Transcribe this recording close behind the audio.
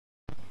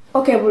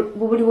Okay,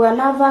 buli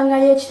wanavanga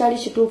ye kitali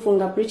kituufu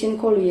nga Pretty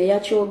Nicole ye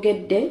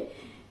yakyogedde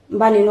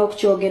mba nina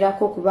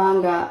okukyogerako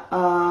kubanga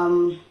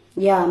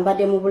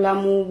mbadde mu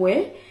bulamu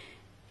bwe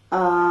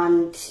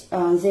and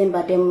nze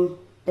mbadde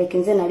like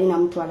nze nali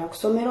namutwala ku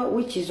ssomero,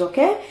 which is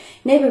okay.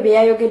 N'ebyo bye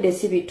yayogedde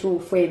si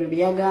bituufu, ebyo bye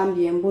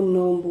yagambye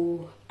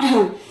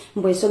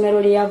mbu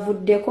essomero lye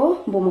yavuddeko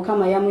mbu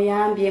Mukama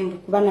yamuyambye mbu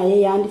kuba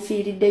naye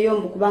yandifiiriddeyo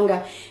mbu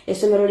kubanga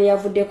essomero lye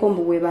yavuddeko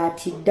mbu bwe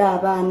baatidde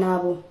abaana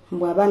abo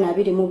mbu abaana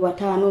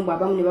 25 mbu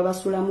abamu ne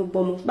babasulamu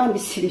bbomu, bambi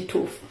si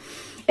bituufu.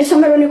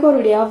 Essomero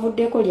Nicole lye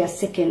yavuddeko lya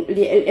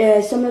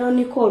essomero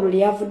Nicole lye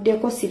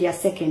yavuddeko si lya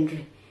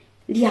secondary,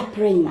 lya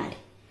primary.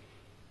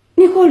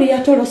 Nicole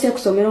yatolose ku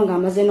ssomero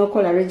ng'amaze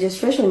n'okola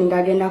registration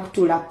ng'agenda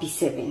kutuula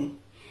P7.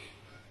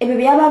 Ebyo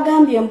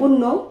byabagambye mbu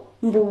nno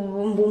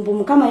mbu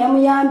Mukama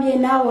yamuyambye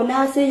naawo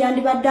naase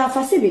yandibadde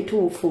afa si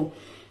bituufu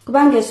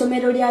kubanga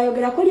essomero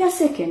lyayogerako lya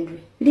secondary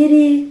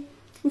liri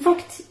in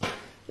fact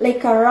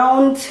like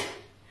around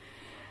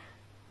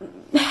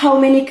how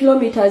many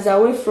kilometers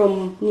away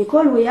from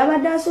Nicole we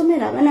yabadde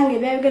asomera. Banange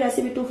byayogera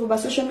si bituufu, ba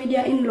social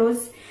media in-laws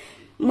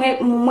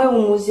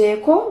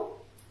mwewumuzeeko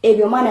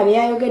ebyo omwana bye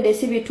yayogedde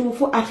si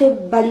bituufu ate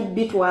bali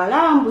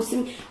bitwala mbusi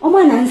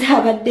omwana nze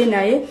abadde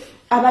naye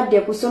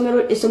abadde ku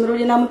essomero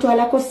lye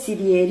namutwalako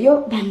siri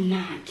eryo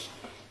bannange.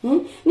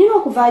 Nina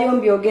okuvaayo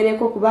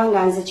mbyogereko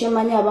kubanga nze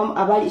kyemanyi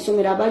abali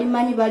essomero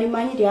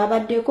balimanyi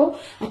lyabaddeko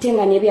ate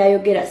nga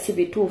nebyayogera si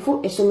bituufu.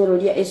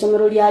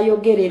 Essomero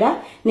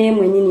lyayogerera naye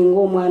mwennyini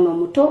ng'omwana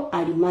omuto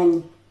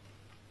alimanyi.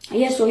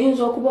 Yes,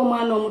 oyinza okuba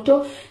omwana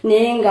omuto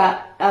naye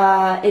nga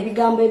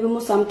ebigambo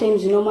ebimu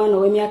sometimes n'omwana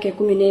ow'emyaka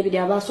 12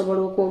 aba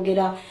asobola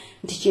okwogera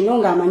nti kino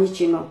ng'amanyi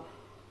kino.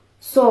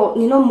 So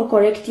nino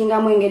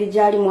mucorrectinga mu engeri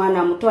gyali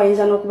mwana muto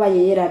ayinza n'okuba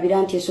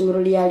yeerabira nti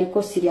essomero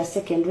lyaliko si lya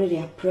secondary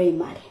lya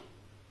primary.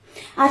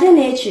 Ate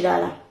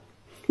n'ekirala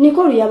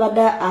Nicole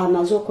yabadde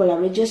amaze okola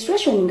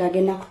registration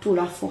ng'agenda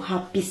kutuula for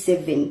happy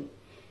 7.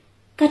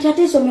 Kati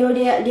ate essomero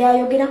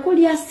lyayogerako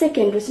lya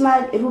secondary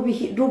sima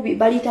Ruby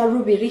balita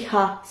Ruby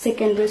Riha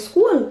Secondary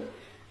School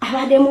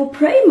abadde mu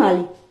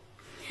primary.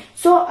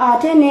 So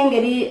ate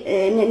n'engeri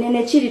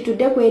nekiri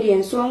tudde kweri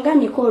ensonga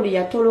Nicole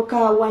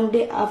yatoloka one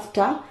day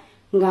after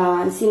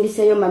nga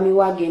nsindiseyo mami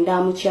wagenda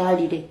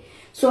amukyalire.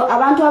 So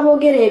abantu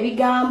aboogera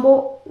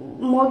ebigambo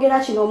mwogera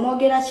kino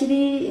mwogera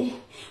kiri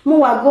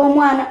muwaga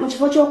omwana mu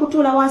kifo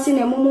ky'okutuula wansi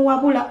ne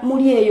mumuwabula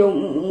muli eyo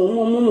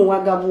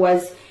mumuwaga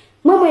buwazi.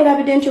 Mwe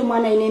mwerabidde nti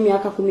omwana alina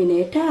emyaka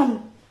 15.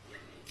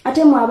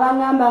 Ate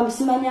mwabangamba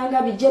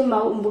mbisimanyanga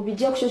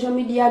bijje ku social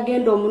media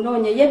agenda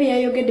omunoonye ye bye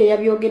yayogedde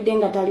yabyogedde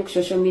nga tali ku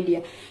social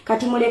media.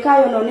 Kati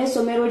mulekayo noone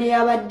essomero lye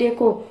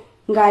yabaddeko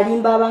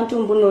ng'alimba abantu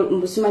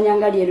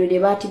mbusimanyanga lyeryo lye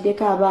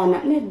baatiddeko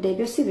abaana. Nedda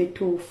ebyo si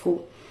bituufu.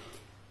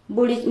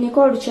 Buli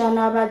Nicole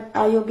kyanaaba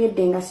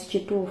ayogedde nga si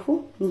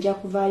kituufu nja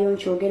kuvaayo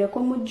nkyogereko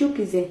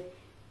mujjukize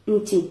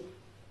nti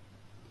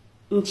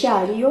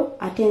nkyaliyo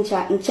ate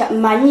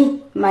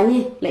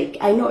manyi like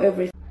I know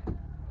everything.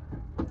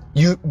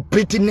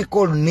 Pretty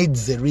Nicole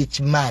needs a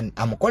rich man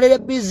amukolere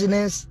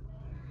business.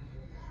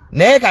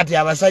 Naye kati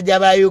abasajja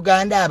ba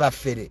Uganda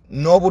abafere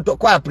n'obuto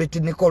kwa Pretty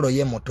Nicole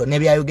ye muto ne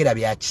byayogera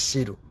bya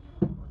kisiru.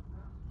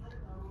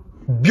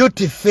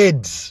 Beauty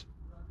fades.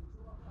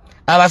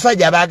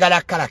 Abasajja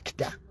baagala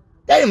character.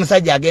 Tali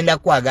musajja agenda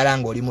kwagala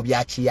ng'oli mu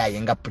bya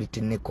kiyaye nga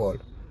Pretty Nicole.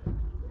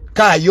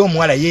 Kaayo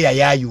omuwala ye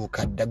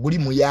yayayuuka dda guli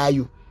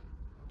muyayu.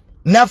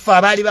 Naffe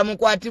abaali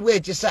bamukwatibwa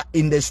ekisa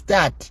in the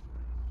start.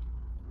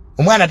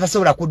 Omwana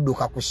tasobola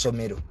kudduka ku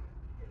ssomero.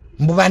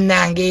 Mbu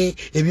bannange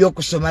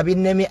ebyokusoma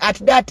binnemi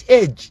at that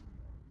age.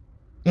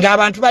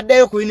 Ng'abantu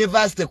baddeyo ku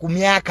university ku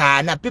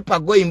myaka 4. People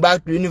going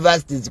back to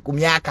universities ku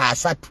myaka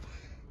 3.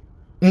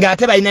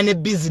 Ng'ate balina ne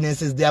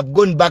businesses, they have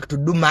gone back to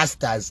do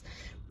masters.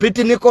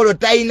 Pretty Nicole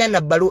taina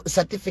na balu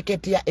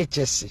certificate ya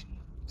HSC.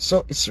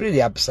 So it's really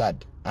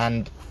absurd.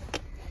 And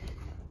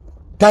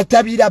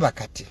tatabira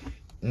bakati.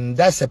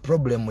 That's a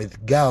problem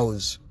with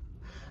girls.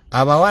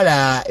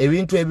 Abawala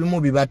ebintu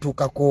ebimu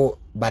bibatukako,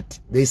 but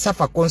they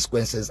suffer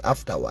consequences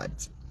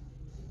afterwards.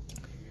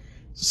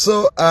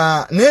 So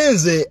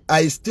nenze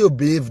I still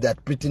believe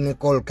that Pretty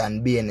Nicole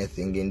can be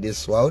anything in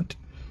this world.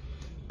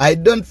 I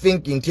don't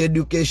think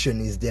education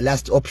is the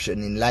last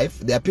option in life.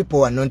 There are people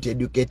who are not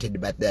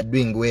educated but they are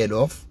doing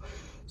well off.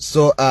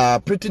 So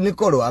Pretty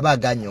Nicole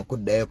abaganyo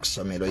kuddayo ku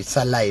ssomero, it's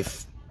a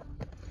life.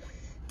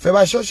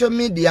 Feba social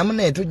media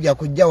mune tujja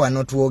kujja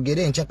wano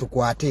tuogere ncha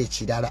tukwate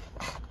ekirala.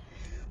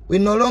 We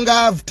no longer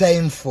have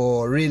time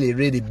for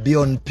really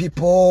beyond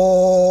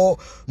people.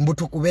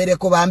 Mbutu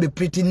kubereko bambi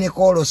Pretty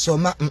Nicole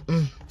soma.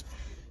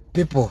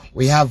 People,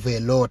 we have a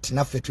lot.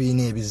 Naffe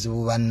tuyina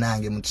ebizibu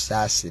bannange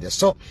mutusaasire.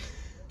 So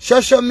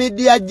social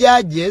media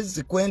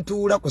judges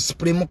kwentuula ku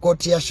Supreme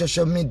Court ya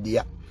social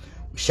media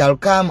shall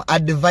come,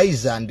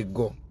 advise and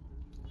go.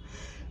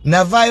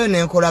 Navayo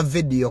nenkola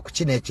video ku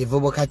kino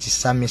ekivubuka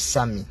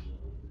kisami.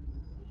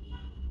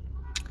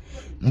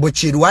 Mbu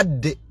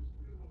kirwadde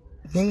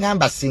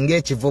ningamba singa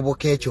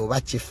ekivubuka ekyo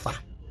oba kifa.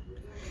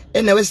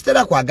 Enewe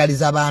sitera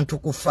kwagaliza abantu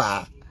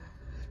kufa.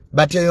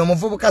 But oyo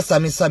omuvubuka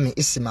sami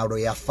Isimalo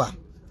yafa.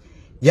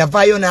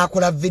 yavayo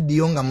n'akola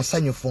video nga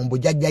musanyufu mbu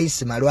jjajja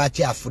Isima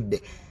lwaki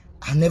afudde.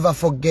 I'll never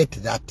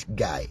forget that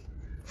guy.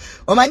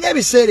 Omanye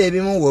ebiseera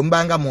ebimu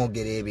wombanga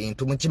mwogera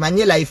ebintu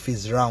mukimanye life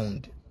is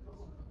round.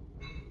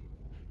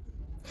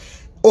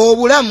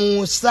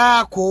 Obulamu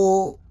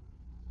saako.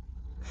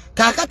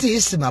 Kakati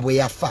Isima bwe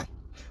yafa.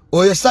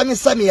 Oyo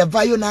Sami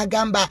yavayo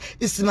n'agamba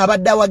Isima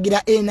abadde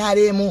awagira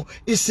NRM,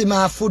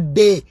 Isima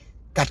afudde.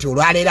 Kati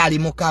olwaleero ali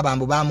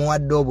mukabambu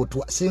bamuwadde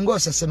obutwa. Singa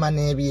osesema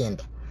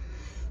n'ebyenda.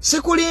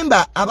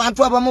 Sikulimba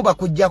abantu abamu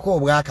bakujjako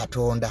obwa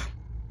Katonda.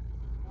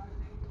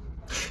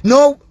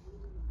 No,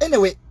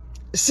 anyway,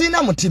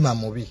 sina mutima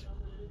mubi.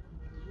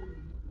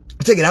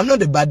 I'm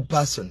not a bad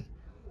person.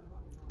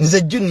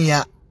 Nze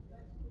junior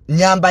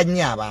nyamba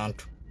nnyo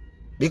abantu.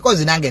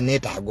 Because nange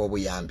neetaaga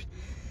obuyambi.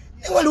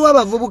 Ne waliwo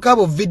abavubuka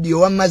bo video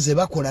wamaze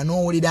bakola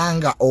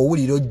n'owuliranga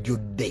owulira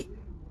ojjudde.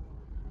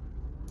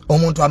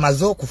 Omuntu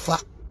amaze okufa.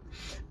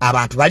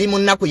 Abantu bali mu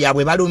nnaku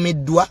yaabwe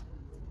balumiddwa.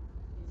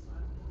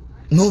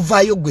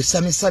 Novayo gwe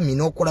Sami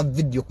n'okola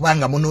video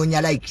kubanga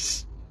munoonya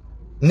likes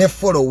ne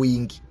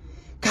following.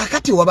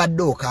 Kakati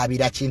wabadde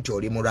okaabira kintu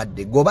oli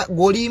mulwadde.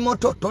 Goli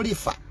moto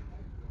tolifa.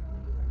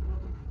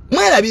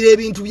 Mwerabira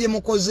ebintu bye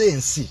mukoze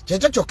ensi.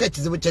 Kyekyo kyokka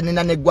ekizibu kye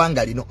nnina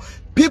n'eggwanga lino.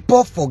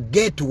 People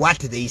forget what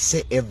they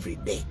say every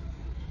day.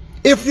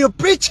 If you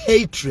preach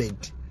hatred,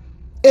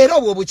 era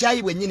obwo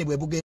obukyayi bwennyini bwe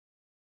bugenda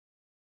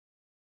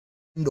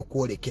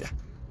okwolekera.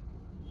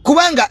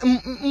 Kubanga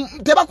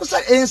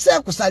ensi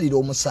ekusalira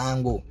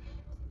omusango.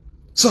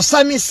 So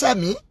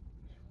Sami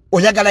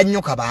oyagala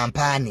nnyo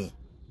kabampaane.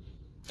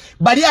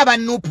 Bali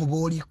abanupu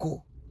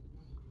booliko.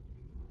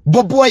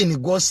 Bobi Wine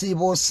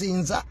gosiiba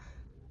osinza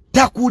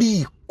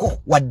takuliiko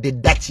wadde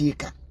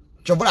eddakiika.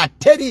 Kyovula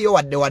teriyo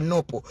wadde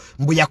wanupu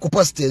mbu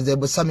yakupostinze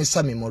bu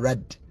Sami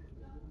mulwadde.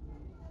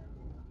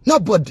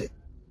 Nobody.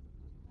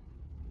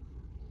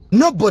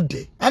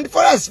 And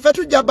for us,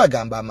 fetu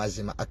jabagamba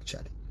amazima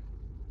actually.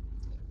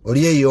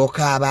 Oliye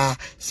yokaaba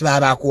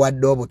sibaba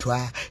kuwadde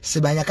obutwa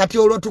sibanya kati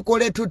olwo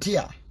tukole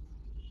tutya.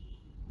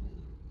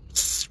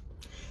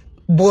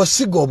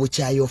 Bw'osiga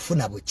obukyayi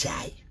ofuna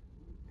bukyayi.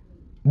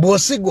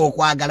 Bw'osiga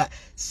okwagala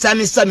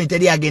Sami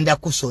teri agenda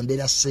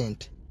kusondera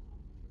ssente.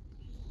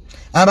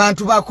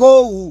 Abantu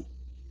bakoowu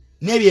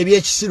n'ebyo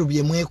ebyekisiru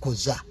bye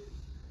mwekoza.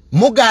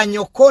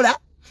 Muganya okukola,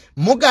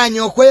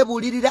 muganya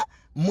okwebulirira,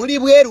 muli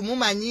bweru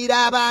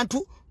mumanyiira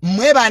abantu,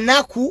 mwe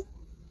banaku.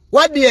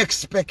 What do you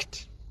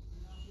expect?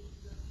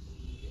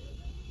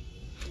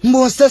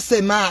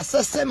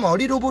 Sesema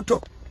oli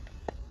lubuto.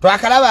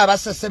 Twakalaba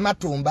abasesema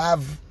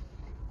tumbaavu.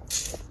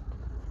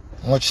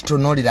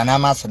 Okitunuulira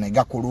n'amaaso ne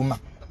gakuluma.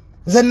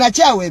 Nze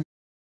nakyawe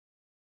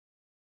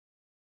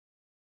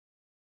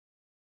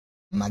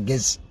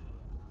magezi.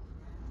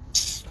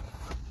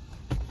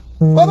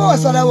 Baba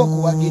wasalawo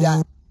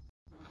kuwagira.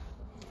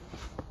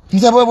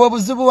 Nze bwe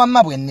buzibu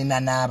wamma bwe nnina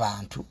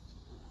n'abantu.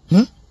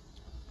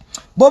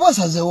 Bw'oba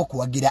osazeewo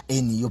kuwagira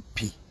NUP.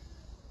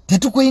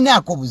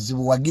 Tetukulinaako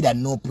buzibu wagira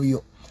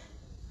NUP.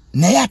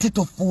 Naye ate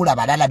tofuula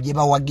balala bye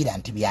bawagira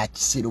nti bya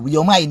kisiru. Buli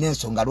omu alina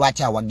ensonga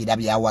lwaki awagira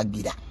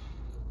byawagira.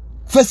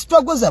 Ffe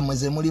struggle zammwe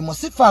ze mulimu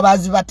sifa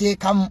abaazi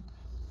bateekamu.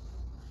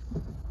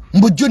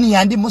 Mbu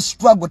junior ndi mu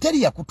struggle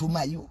teri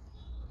yakutumayo.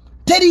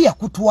 Teri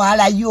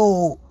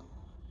yakutwalayo.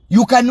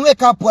 You can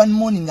wake up one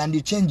morning and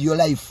you change your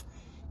life.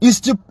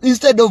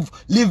 Instead of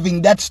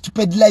living that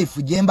stupid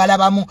life,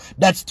 jembalabamu,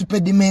 that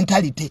stupid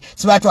mentality.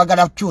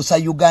 Sibatwagala kukyusa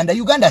Uganda.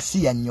 Uganda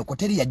si ya nnyoko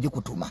teri yajja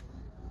kutuma.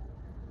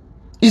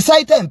 It's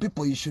high time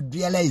people you should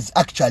realize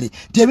actually.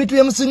 Tebitu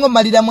yemusingo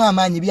maliramu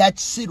amaanyi bya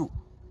kisiru.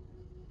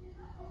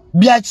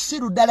 Bya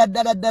kisiru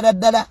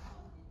dala.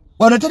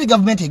 Wano teri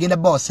government egenda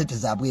bawa sente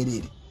za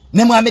bwerere.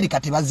 Ne mu America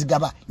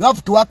tebazigaba. You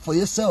have to work for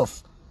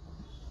yourself.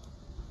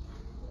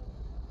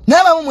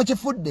 Naba mu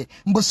kifudde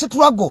mbu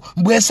struggle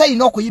mbu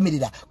esayina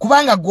okuyimirira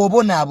kubanga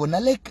gobonaabona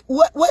like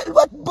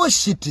what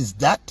bullshit is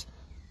that?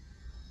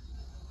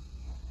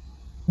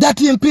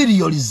 That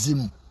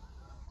imperialism,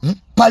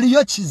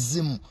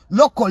 patriotism,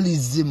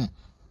 localism,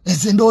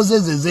 ezendoozo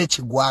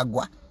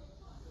ez'ekigwagwa.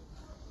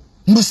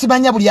 Mbu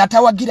simanya buli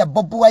atawagira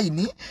Bobi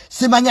Wine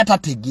simanya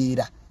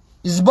tategeera.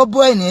 Is Bobi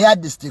Wine a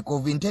yardstick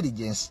of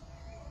intelligence?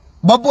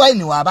 Bobi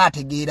Wine waba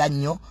ategeera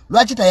nnyo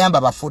lwaki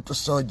tayamba ba photo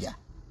soldier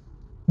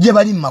gye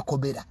bali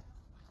makobera.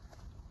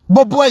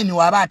 Bobi Wine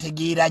waba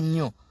ategeera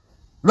nnyo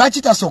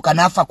lwaki tasooka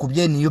n'afa ku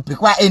bya NUP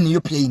kuba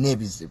NUP eyina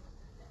ebizibu.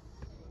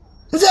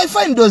 Nze I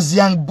find those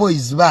young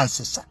boys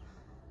bansesa.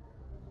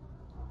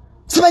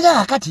 Simanya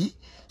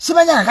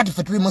kakati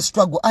ffe tuli mu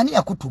struggle ani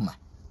yakutuma.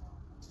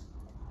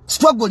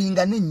 Struggling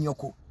nga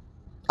n'ennyoko.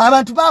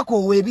 Abantu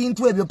bakoowa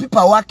ebintu ebyo people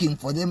are working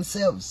for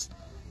themselves.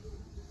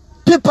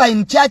 People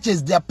in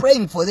churches, they are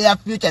praying for their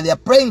future. They are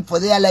praying for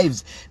their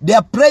lives. They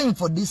are praying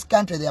for this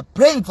country. They are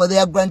praying for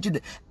their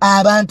grandchildren.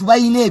 Abantu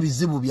bayina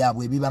ebizibu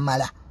byabwe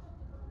bibamala.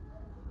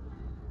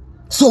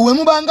 So we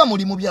mubanga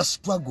muli mu bya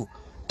struggle.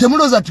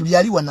 Temuloza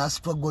tulyaliwa na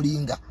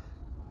strugglinga.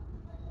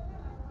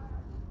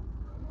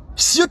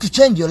 It's you to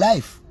change your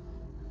life.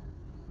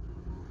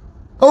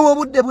 Owo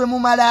budde bwe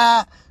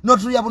mumala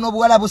notulya buno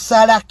buwala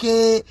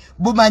busalake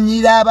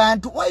bumanyira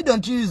abantu. Why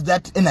don't you use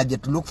that energy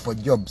to look for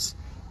jobs?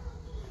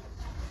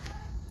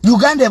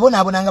 Uganda ebona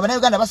abonanga bana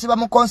Uganda basiba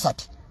mu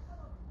concert.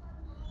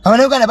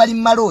 Abana Uganda bali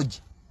mu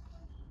maloji.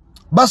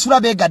 Basula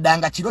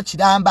begadanga kiro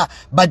kiramba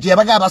baje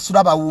yabaga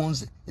basula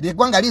bawunze.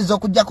 Eggwanga lizo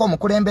okujjako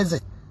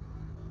omukulembeze.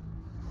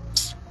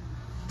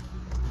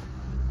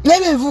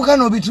 Nebe bivuka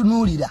no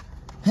bitunulira.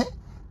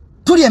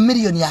 Tuli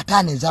emiliyoni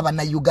 5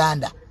 ez'abana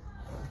Uganda.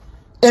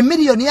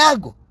 Emiliyoni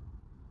yago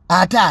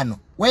 5.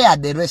 Where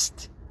are the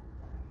rest?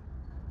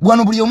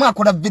 Wano buli omu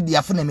akola video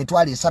afune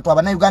emitwalo 3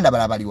 abana Uganda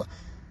balabaliwa.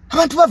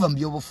 Abantu bava mu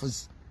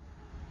byobufuzi.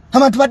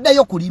 Abantu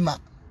baddayo kulima.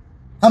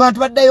 Abantu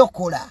baddayo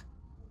kola.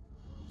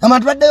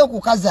 Abantu baddayo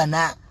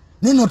kukazana.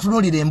 Nino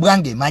tunulira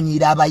embwange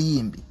emanyira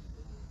abayimbi.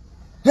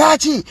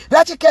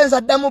 Laki Kenza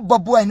addamu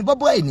Bob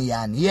Wine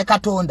yani ye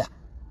Katonda.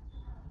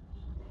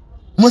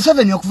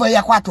 Museveni okuva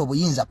yakwata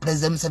obuyinza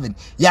President Museveni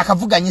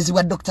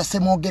yakavuganyizibwa Dr.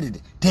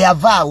 Semogerere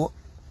teyavaawo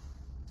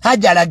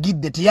haja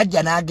alagidde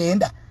teyajja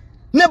n'agenda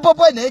ne Bob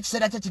Wine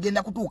ekiseera kye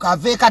kigenda kutuuka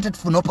aveeko ate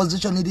tufuna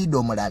opposition leader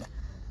omulala.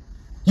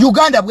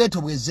 Uganda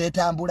bweto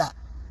bwezeetambula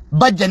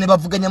bajja ne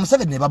bavuganya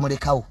Museveni ne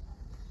bamulekawo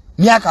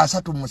myaka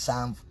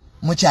 37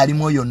 mukyali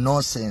mwoyo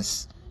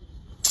nonsense.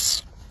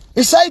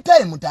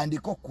 Isaita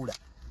mutandika okula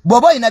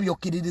bw'oba olina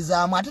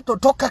by'okkiririzaamu ate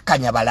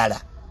tokakkanya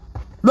balala.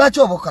 Lwaki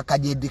oba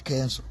okakkanya Eddy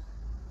Kenzo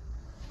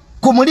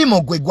ku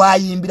mulimo gwe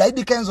gwayimbira?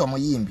 Eddy Kenzo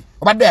omuyimbi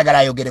obadde oyagala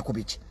ayogere ku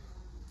biki?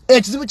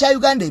 Ekizibu kya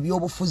Uganda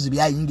ebyobufuzi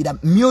byayingira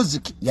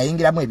music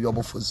yayingiramu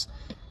ebyobufuzi.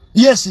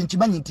 Yes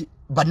nkimanyi nti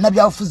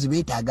bannabyabufuzi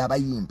beetaaga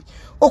abayimbi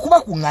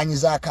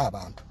okubakuŋŋaanyizaako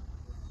abantu.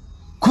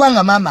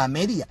 Kubanga Mama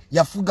Ameria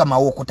yafuga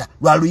mawokota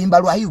lwa luyimba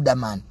lwa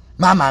Yudaman.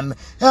 Mama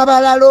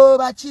abalalo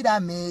bakira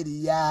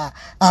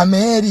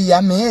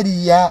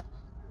Ameria.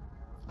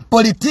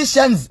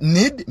 Politicians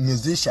need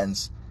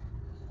musicians.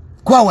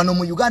 Kwa wano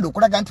mu Uganda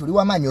okulaga nti oli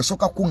w'amaanyi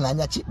osooka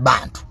kuŋŋaanya ki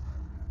bantu.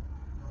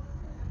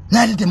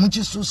 Nali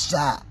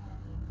temukisusa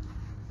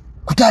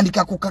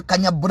kutandika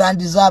kukakkanya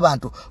brandi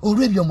z'abantu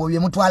olw'ebyo mu bye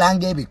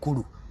mutwalanga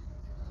ebikulu.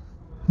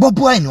 Bob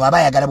Wine waba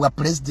ayagala bwa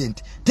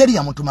president teri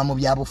yamutuma mu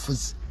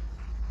byabufuzi.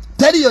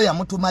 Teriyo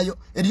yamutumayo.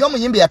 Eriyo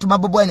omuyimbi yatuma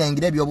Bob Wine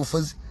ayingira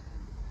ebyobufuzi.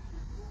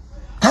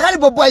 Kakali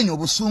Bob Wine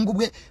obusungu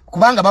bwe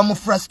kubanga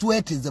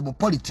bamufrustrated mu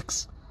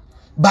politics.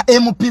 Ba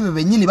MP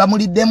benyini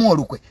bamuliddemu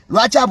olukwe.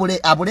 Lwaki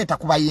abuleeta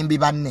ku bayimbi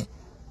banne?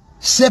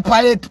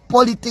 Separate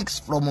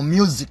politics from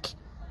music.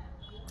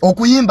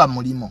 Okuyimba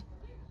mulimo.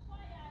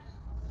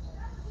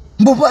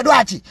 Mbubu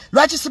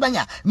lwaki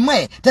sibanya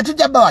mwe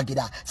tetujja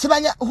bawagira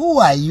sibanya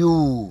who are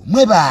you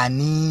mwe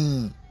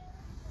baani?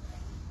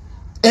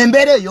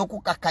 Embere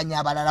y'okukakkanya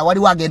abalala wali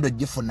wagenda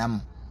ogifunamu.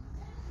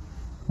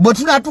 Bwe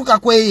tunatuuka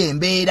kw'eyo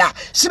embeera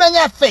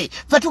sibanya ffe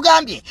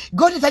tugambye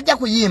godi tajja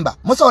kuyimba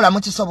musobola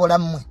mukisobola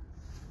mmwe.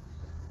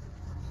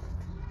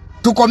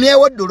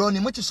 Tukomyewo dduloni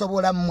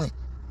mukisobola mmwe.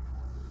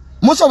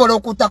 Musobola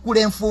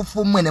okutakula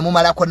enfuufu mmwe ne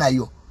mumalako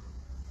nayo.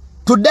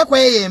 Tudde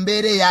kw'eyo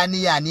embeera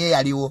yaani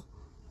eyaliwo.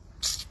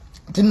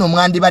 Tino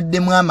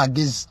mwandibaddemu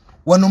amagezi.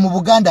 Wano mu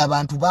Buganda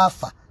abantu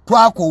baafa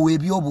twakoowa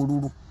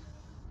eby'obululu.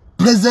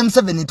 President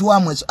Museveni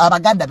tuwamweso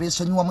Abaganda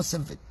beesonyiwa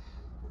Museveni.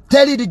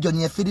 Teri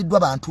region efiiriddwa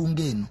bantu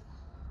ng'eno.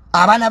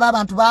 Abaana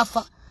b'abantu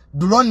baafa,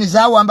 drone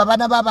zaawamba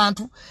abaana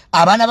b'abantu,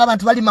 abaana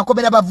b'abantu bali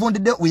makobera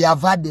bavundidde. We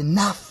have had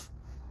enough.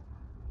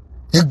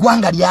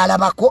 Eggwanga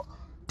lyalabako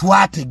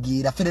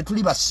twategeera fere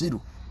tuli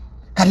basiru.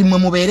 Kati mwe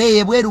mubeere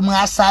ebweru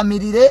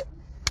mwasaamirire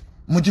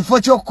mu kifo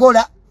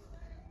ky'okukola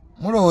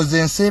mulowooza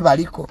ensi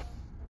ebaliko.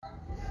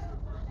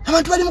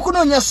 Abantu bali mu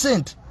kunoonya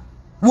ssente.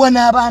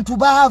 Wana abantu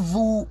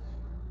baavu.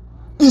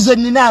 Nze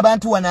nina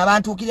abantu wana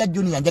abantu okirya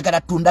Junior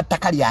njagala tunda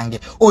ttaka lyange.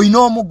 Oyina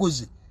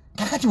omuguzi.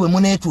 Kakati we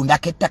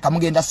muneetundako ettaka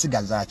mugenda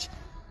sigaza ki?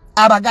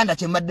 Abaganda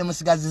kye mbadde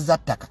musigazizza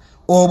ttaka.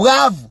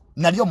 Obwavu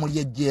nalyo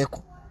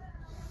mulyeggyeko.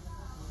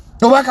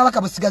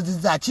 Obwakabaka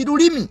busigazizza ki?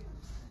 Lulimi.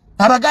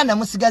 Abaganda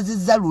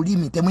musigazizza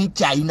lulimi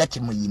temukyayina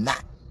kye muyina.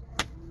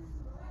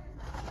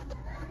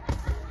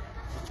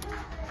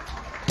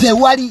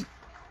 Tewali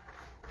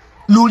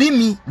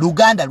lulimi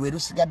Luganda lwe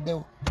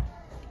lusigaddewo.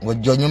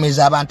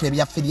 Ng'ojjonyumiza abantu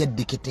ebyaffe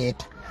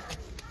by'eddikiteeta.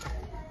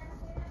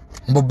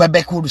 Mbu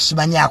Bebekulu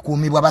simanyi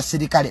akuumibwa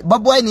basirikale.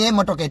 Bob Wine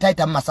y'emmotoka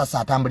etayita mu masasi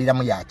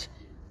atambuliramu yaki.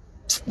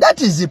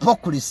 That is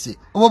hypocrisy.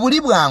 Obwo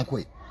buli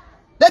bwankwe.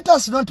 Let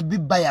us not be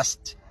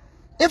biased.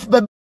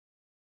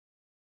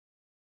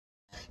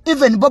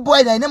 Even Bob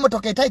Wine ayina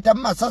emmotoka etayita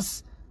mu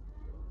masasi.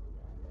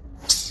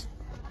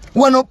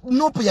 Wano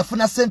Nuupu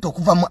yafuna ssente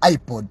okuva mu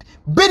iPod.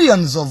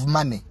 Billions of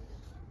money.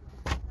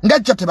 Nga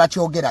kyo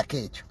tebakyogerako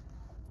ekyo.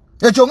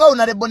 Ekyo nga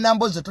Honorable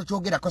Namboze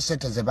tokyogerako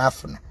ssente ze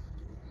baafuna.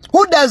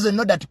 Who doesn't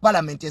know that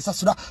parliament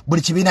esasula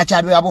buli kibiina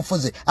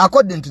ky'abyabufuzi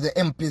according to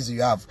the MPs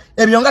you have?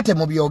 Ebyo nga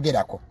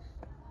temubyogerako.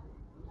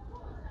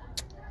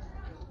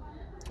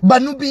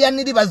 Banubiya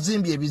niri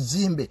bazimbye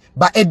ebizimbe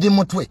ba Eddie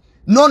Mutwe.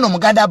 Nono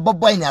muganda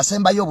Bob Wine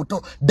asembayo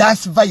obuto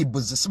dance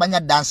vibes simanya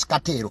dance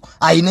katero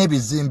ayina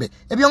ebizimbe.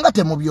 Ebyo nga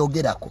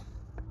temubyogerako.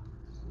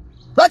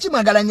 Lwaki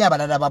mwagala nnyo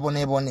abalala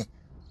babonebone?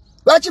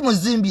 Lwaki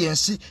muzimbi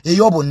ensi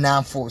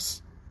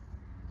ey'obunnanfuusi?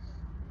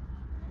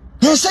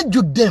 Ensi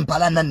ejjudde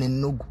empalana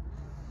n'ennugu.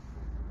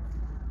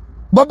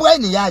 Bobi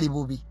Wine yali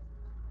bubi.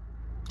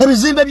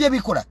 Ebizimbe bye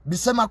bikola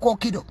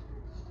bisemakookiro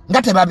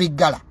nga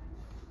tebabiggala.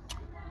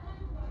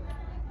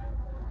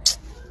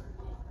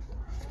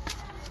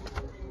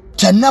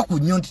 Kyannaku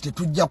nnyo nti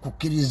tetujja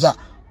kukkiriza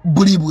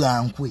buli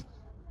bwankwe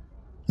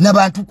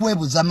n'abantu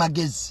kwebuza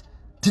amagezi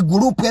ti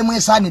gurupu emu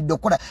esaanidde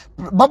okukola.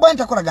 Bobi Wine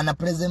takolagana na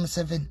President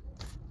Museveni.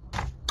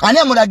 Ani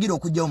amulagira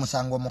okujja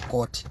omusango mu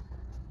kkooti?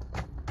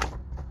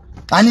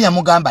 Ani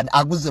yamugamba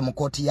aguze mu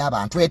kkooti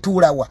y'abantu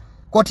etuulawa?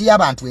 Kkooti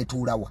y'abantu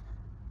etuulawa?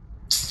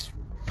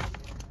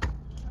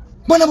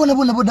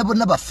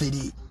 Bona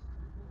bafere.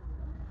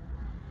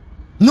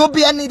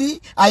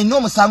 Nobianiri alina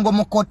omusango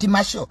mu kkooti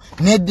masho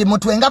nedde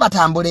mutwe nga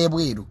batambula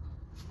ebweru.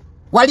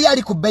 Wali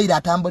ali ku bbeera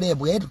atambula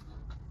ebweru.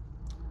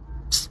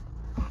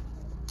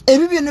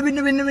 Ebyo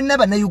bino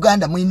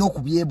bannayuganda mulina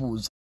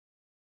okubyebuuza.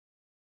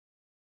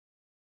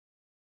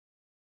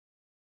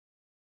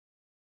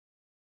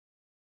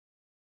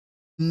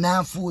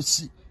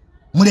 Nanfuusi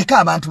muleke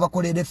abantu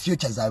bakolere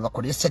future zaabwe,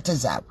 bakolere sete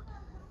zaabwe.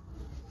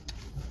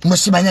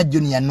 Musimanya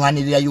Juni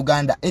yanwanirira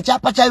Uganda.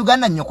 Ekyapa kya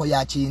Uganda nnyoko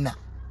ya Kiina.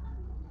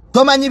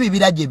 Tomanyi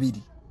bibira gye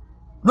biri.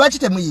 Lwaki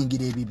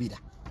temuyingira ebibira?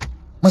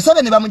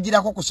 Museveni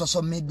bamugirako ku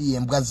social media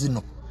embwa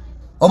zino.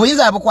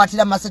 Obuyinza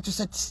abukwatira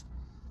Massachusetts.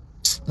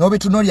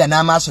 N'obitunuulira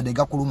n'amaaso ne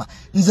gakuluma.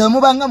 Nze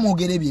mubanga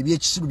mwogera ebyo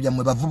eby'ekisiru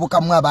byammwe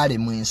bavubukamu abaale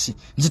mu nsi.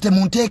 Nze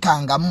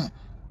temunteekangamu.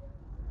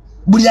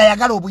 Buli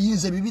ayagala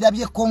obuyinza ebibira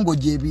by'e Congo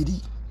gye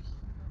biri.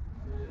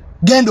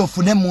 Genda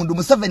ofune mundu.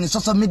 Museveni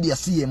social media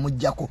si ye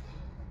mujjako.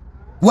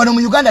 Wano mu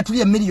Uganda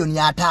tuli emiliyoni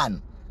 5.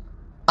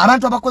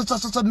 Abantu abakozesa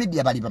social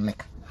media bali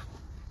bameka.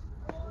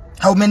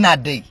 How many a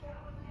day?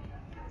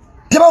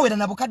 Tebawera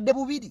na bukadde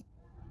bubiri.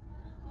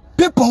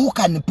 People who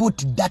can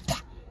put data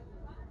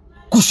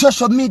ku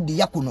social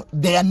media kuno,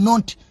 they are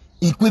not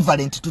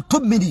equivalent to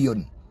 2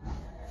 million.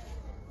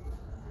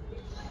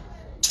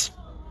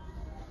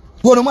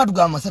 Wano mwatu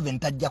gama Museveni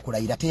tajja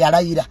kulayira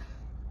teyalayira.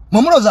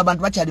 Mumuloza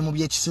abantu bakyali mu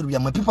by'ekisiru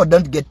byammwe. People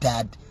don't get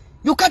tired.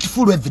 You can't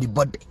fool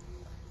everybody.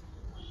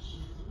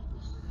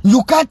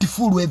 You can't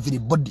fool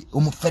everybody.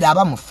 Omufere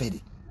aba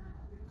mufere.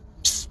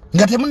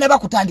 Nga temuneba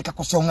kutandika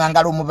kusonga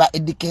ngalo muba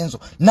Eddie Kenzo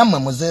nammwe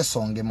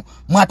muzeesongemu.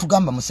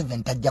 Mwatugamba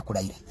Museveni tajja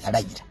kulayira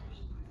yalayira.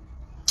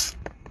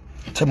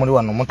 Temuli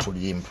wano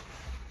mutulimba.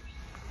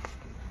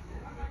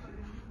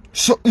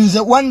 So is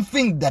the one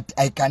thing that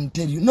I can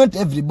tell you, not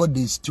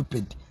everybody is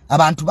stupid.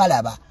 Abantu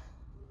balaba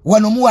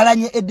wano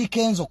muwalanye Eddie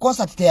Kenzo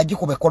concert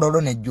teyagikube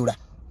kololo nejjula.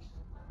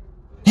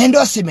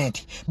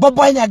 Endorsement.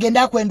 Bobi Wine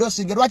agenda ku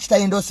endorsing, lwaki ta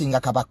endorsing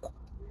Kabako?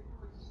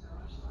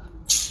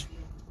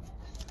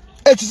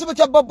 Ekisibo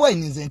kya Bobi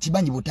Wine nze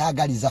nkimanyi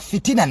butaagaliza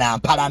fitina na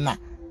mpalana.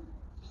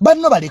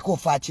 Banno baleko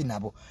faachi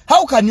nabo.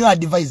 How can you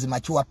advise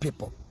mature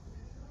people?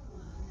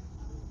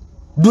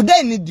 Do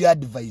they need your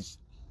advice?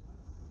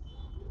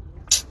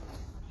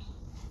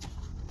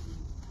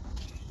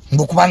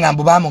 Mbukubanga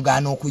mbu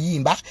bamugana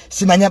okuyimba,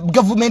 simanya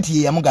government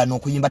ye yamugana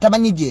okuyimba,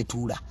 tamanyi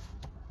gyetuula.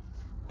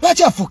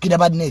 Lwaki afuukira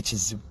badne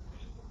ekizibu?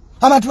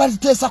 Abantu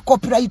baliteesa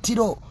copyright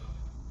law.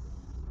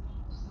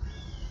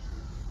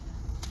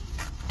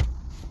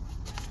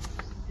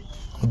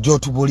 Ojja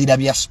otubuulira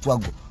bya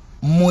struggle.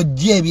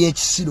 Mujje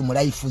ebyekisiru mu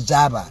life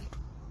z'abantu.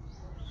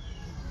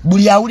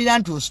 Buli awulira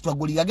nti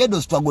ostruggle agenda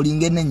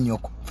ostruggle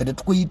n'ennyoko. Ffe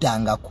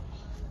tetukuyitangako.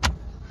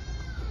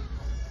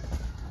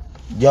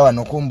 Jja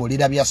wano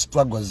kumbuulira bya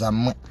struggle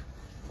zammwe.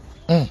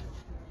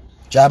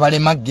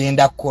 Kyabalema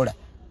genda kukola.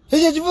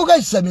 Ekyo kivuga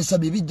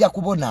kisamisami bijja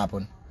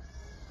kubonaabona.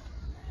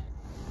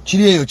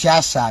 Kiri eyo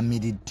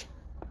kyasaamiridde.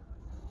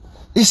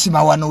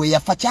 Isima wano we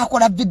yafa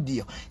kyakola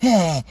video.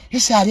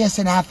 Isi ali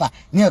esenafa.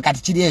 Niyo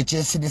kati kiri eyo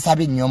kyesinisa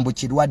binnyombo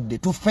kirwadde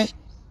tufe.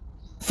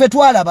 Ffe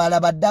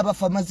twalabalabadde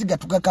abafa amaziga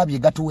tugakabye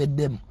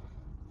gatuweddemu.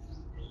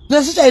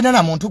 Nsi kyalina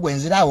na muntu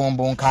gwenzira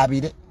awombo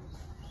nkaabire.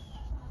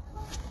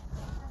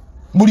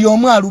 Buli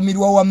omu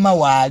alumirwa wamma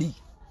waali.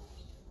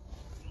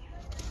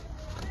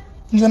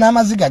 Nze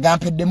n'amaziga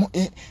gampeddemu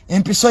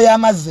empiso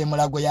y'amazzi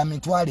emulago ya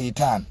mitwalo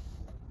 5.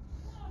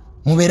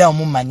 Mubeera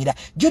omumanyira.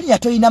 Joni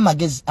yatoyina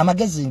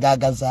amagezi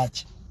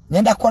ng'agazaaki.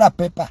 Ngenda kukola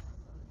pepa.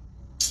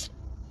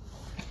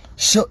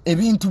 So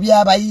ebintu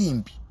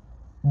by'abayimbi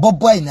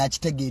Bobi Wine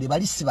akitegeere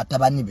bali si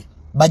batabani be.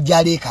 Bajja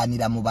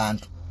aleekaanira mu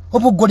bantu.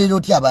 Obuggolero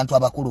otya abantu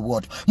abakulu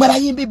bw'otyo. Mwe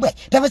bayimbi bwe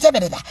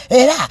tabaseberera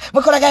era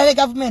mukolagana ne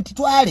gavumenti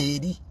twale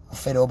eri.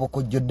 Ofere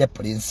obukujjudde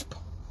principle.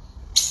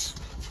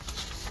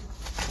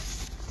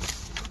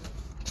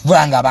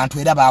 Vanga abantu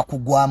era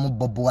bakugwamu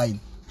Bobi Wine.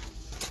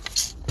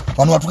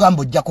 Wano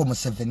watugamba ojjako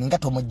Museveni nga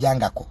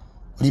tomujjangako.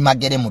 Oli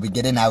magere mu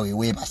bigere naawe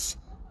weebase.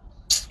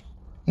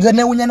 Nze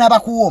newunya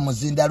n'abakuwa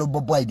omuzindalo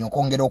Bobi Wine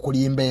okwongera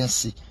okulimba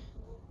ensi.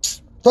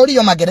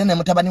 Toliyo magere ne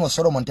mutabani wa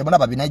Solomon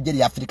temulaba bi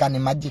Nigeria African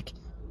Magic.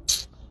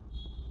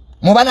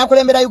 Mubana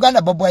kulembera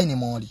Uganda Bobi Wine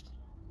mwoli.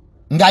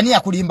 Ngani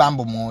yakulimba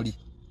mbo mwoli.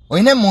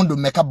 Oyine mundu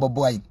mmeka Bobi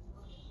Wine.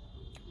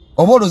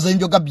 Oboloze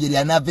njoga byeri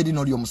anaveri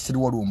noli omusiri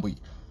w'olumbuyi.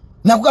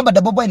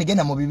 Nakugamba Bobi Wine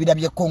genda mu bibira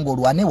bye Congo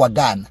lwane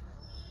wagana.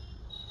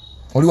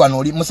 oli wano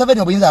oli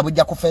Museveni obuyinza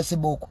abujja ku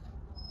Facebook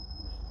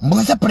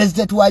mbonza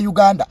president wa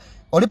Uganda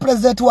oli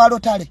president wa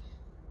Lotale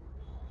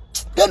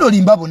gendo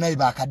limbabu naye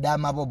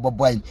bakadama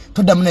Bob Wine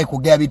tuddamu naye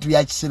kugea bitu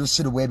ya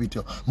kisirusiru bwe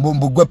bityo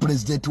mbugwe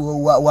president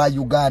wa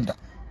Uganda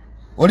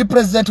oli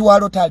president wa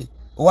Lotale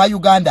wa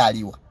Uganda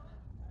aliwa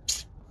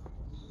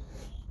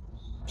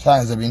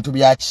sanze bintu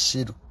bya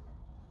kisiru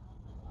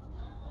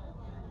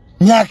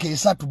myaka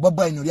 3 Bob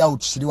Wine oli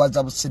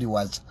awutusiriwaza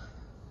busiriwaza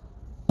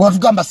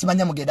bwatugamba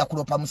simanya mugenda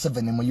kulopa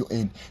Museveni mu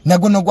UN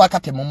nagono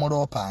gwakate mu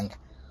mulopanga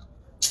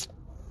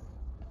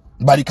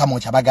bali kamo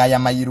kyabagaya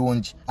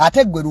mayirungi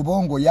ate gwe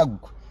Lubongo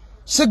yaggwe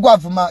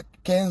sigwavuma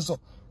Kenzo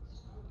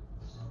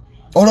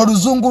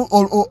oluzungu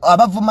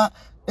abavuma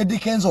Eddie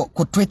Kenzo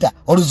ku Twitter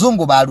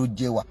oluzungu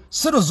balujjewa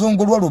si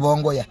luzungu lwo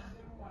Lubongo ya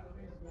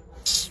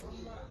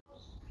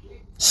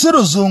si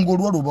luzungu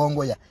lwo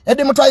Lubongo ya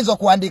Eddie mutwaizo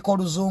kuandika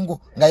oluzungu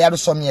nga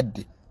yalusomye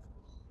Eddie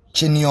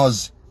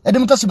Chinyozi Eddie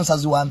mutosi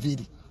musazi wa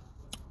mviri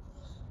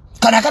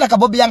kana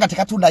kabobi yanga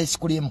tekatunda ice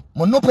cream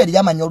munupe eri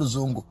yamanyo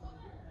oluzungu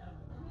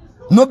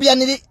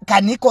Nobianiri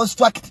can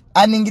construct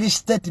an English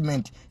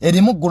statement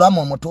erimu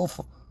gulamo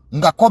omutofu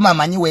nga koma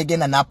manyi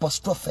wegena na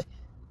apostrophe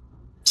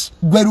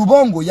gwe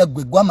Lubongo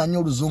yagwe gwamanyi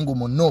oluzungu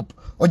mu nope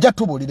oja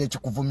tubulire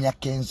ekikuvumya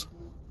Kenzo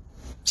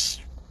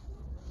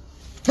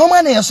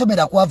omwana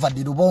yasomera ku Harvard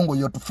Lubongo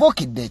yo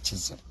tufokidde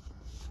ekizibu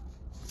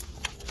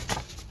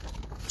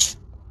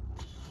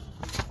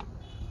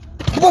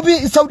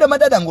Bobi Sauda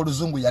Madada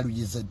ng'oluzungu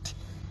yaluyizedde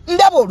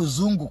ndaba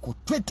oluzungu ku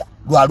Twitter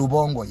lwa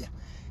Lubongo ya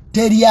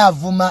teri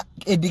avuma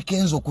Eddie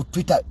Kenzo ku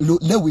Twitter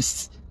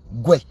Lewis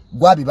gwe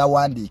gwabi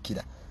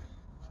bawandikira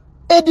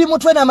Eddie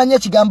mutwe namanya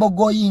kigambo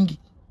going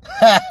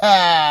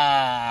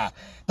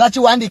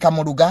takiwandika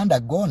mu Luganda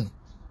gone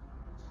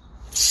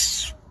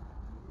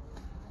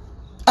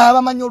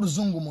abamanyi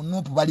oluzungu mu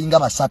nopu balinga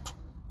basatu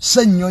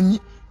Ssenyonyi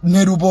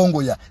ne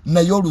Lubongo ya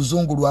nayo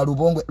oluzungu lwa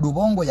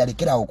Lubongo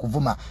yalekera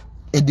okuvuma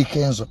Eddie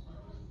Kenzo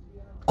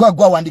kwa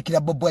gwawandikira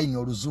Bob Wine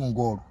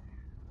oluzungu olwo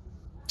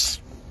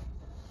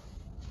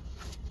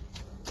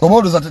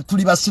Oboruza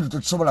tuli basiru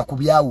tusobola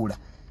kubyawula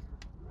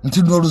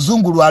nti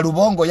oluzungu lwa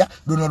Lubongo ya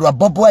luno lwa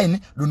Bob Wine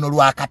luno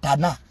lwa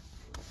Katana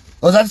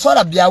oza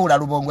tsola byawula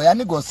Lubongo ya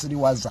nigo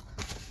siriwaza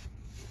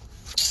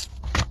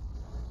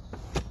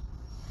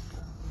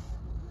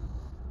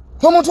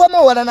omuntu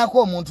amawala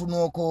nako omuntu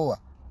nokowa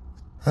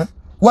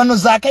wano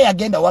zake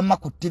yagenda wamma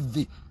ku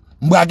TV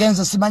mbwe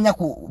agenze simanya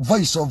ku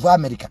Voice of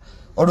America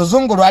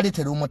oluzungu lwali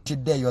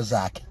terumutiddeyo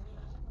zake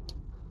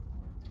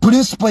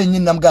principal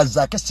nyinna mgazi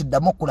zake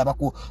siddamu kulaba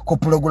ku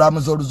programu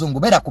z'oluzungu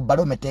bera ku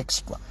barometer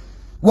extra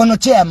wano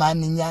chairman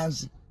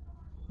Nyanzi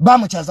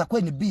bamukyaza ku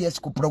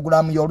NBS ku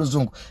programu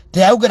y'oluzungu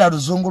teyayogera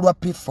luzungu lwa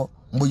P4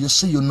 mbu you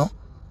see you know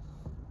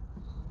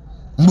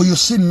mbu you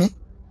see me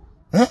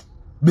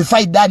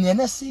before done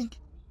anything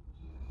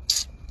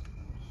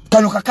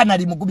kano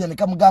kakanali mugubya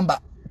nikamugamba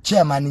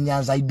chairman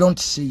Nyanzi I don't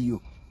see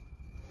you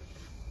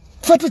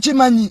fatu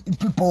chimanyi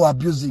people are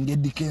abusing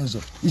Eddie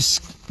Kenzo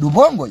is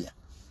Lubongo ya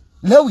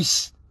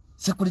Lewis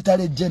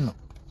Secretary General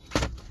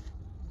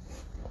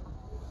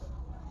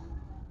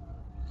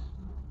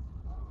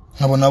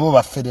nabo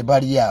bafere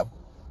bali yabo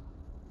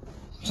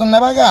so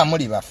nabaga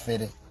muri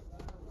bafere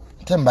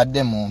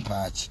tembadde mu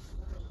mpachi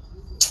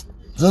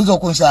zozo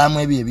kunsaamu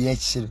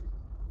ebyekisiro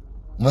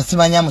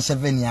musimanya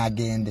Museveni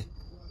agende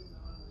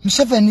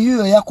Museveni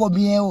yuyo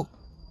yakomyewo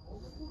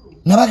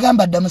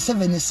nabagamba dda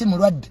Museveni si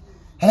mulwadde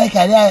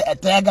aleka ali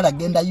tayagala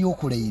genda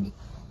Ukraine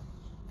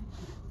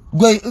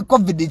gwe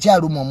covid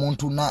kyaluma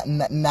omuntu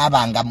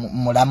nabanga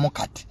mulamu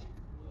kati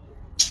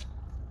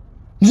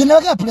nze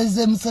nabaga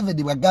president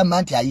Museveni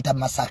bagamba nti ayita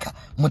Masaka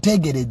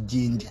mutegere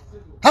jinja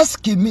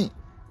ask me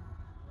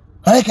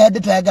aleka yadde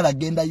tayagala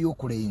genda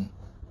Ukraine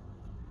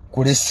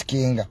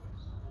kulesikinga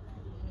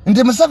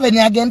nti Museveni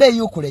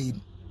agende Ukraine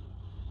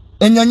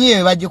enyonyi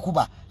ye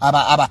bagikuba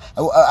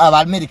aba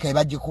America ye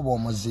bagikuba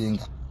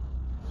omuzinga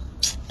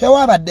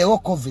tewabaddewo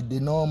covid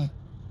nomu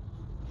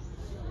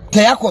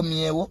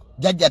teyakomyewo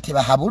jajja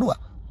tebahabulwa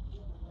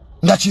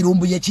nga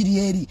kirumbu ye kiri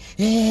eri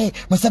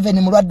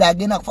Museveni mulwadde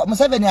agenda kufa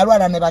Museveni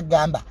alwala ne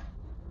bagamba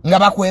nga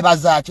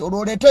bakwebazaaki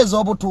olwoleeta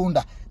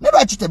ez'obutunda ne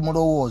bakite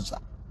mulowooza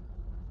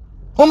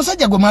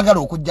omusajja gwe mwagala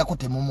okujja ko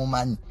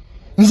temumumanyi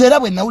nze era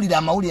bwe nawulira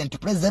amawulire nti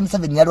President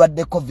Museveni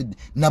yalwadde covid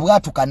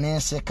nabwatuka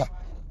n'enseka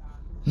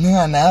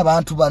naye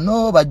abantu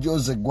bano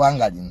bajoze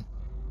eggwanga lino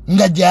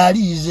nga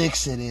gyali his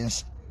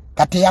excellence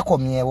kati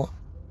yakomyewo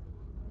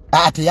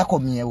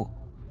teyakomyewo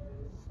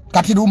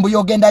kati lumbu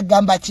yogenda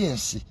gamba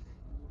kyensi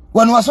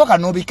wano wasoka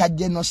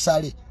nobikajje no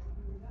sale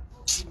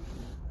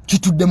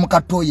kitudde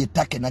mukatoye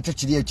take nakyo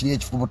kiri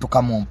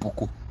ekifubutuka mu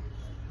mpuku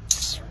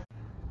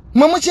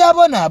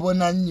mumukyabona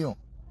abona nnyo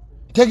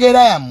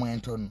tegeera yammwe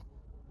ntono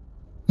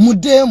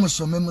muddeyo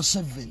musome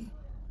Museveni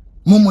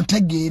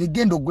mumutegeere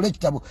genda ogule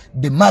ekitabo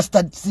The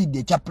Mustard Seed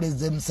ekya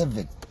President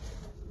Museveni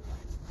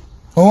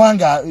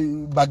owanga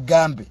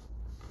bagambe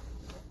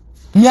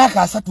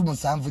myaka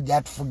 37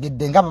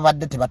 gyatufugidde nga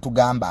babadde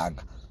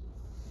tebatugambaga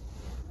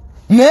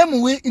naye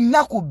muwe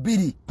ennaku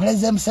 2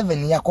 President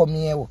Museveni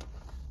yakomyewo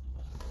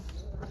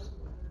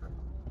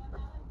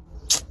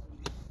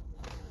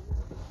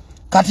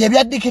Kati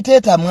ebya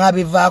dictator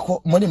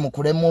mwabivaako muli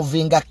mukule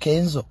movinga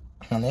Kenzo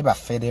ne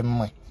bafere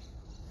mmwe.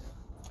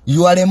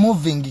 You are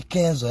removing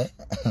Kenzo eh?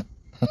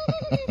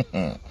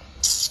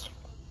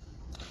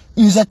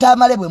 Nze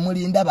tamale bwe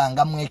mulinda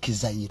banga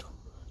mwekizayiro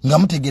nga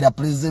mutegera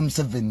President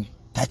 7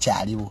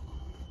 takyaliwo.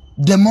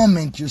 The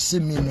moment you see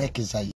me nekizayiro